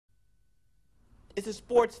It's a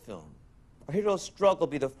sports film. Our hero's struggle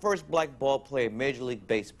to be the first black ball player in Major League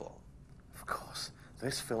Baseball. Of course.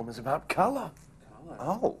 This film is about color.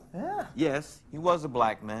 Oh. Yeah. Yes, he was a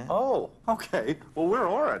black man. Oh, okay. Well, we're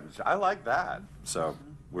orange. I like that. So,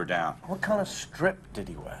 we're down. What kind of strip did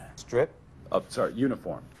he wear? Strip? Sorry,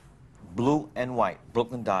 uniform. Blue and white.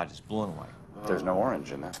 Brooklyn Dodgers, blue and white. There's no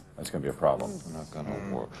orange in that. That's going to be a problem. Not going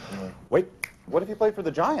to work. Wait, what if he played for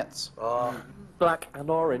the Giants? Black and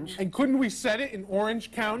orange. And couldn't we set it in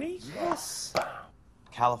Orange County? Yes.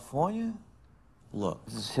 California? Look,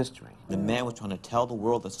 this is history. The man was trying to tell the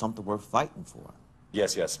world there's something worth fighting for.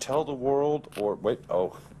 Yes, yes. Tell the world, or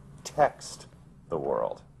text the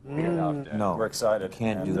world. No. We're excited.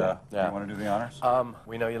 Can't do that. You want to do the honors?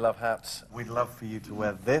 We know you love hats. We'd love for you to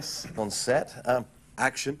wear this on set.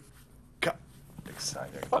 Action. Cut.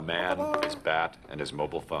 Exciting. A man, his bat, and his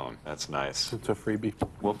mobile phone. That's nice. It's a freebie.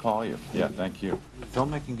 We'll call you. Yeah, thank you.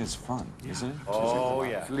 Filmmaking is fun, isn't it? Oh,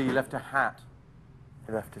 yeah. Lee left a hat.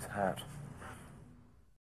 He left his hat.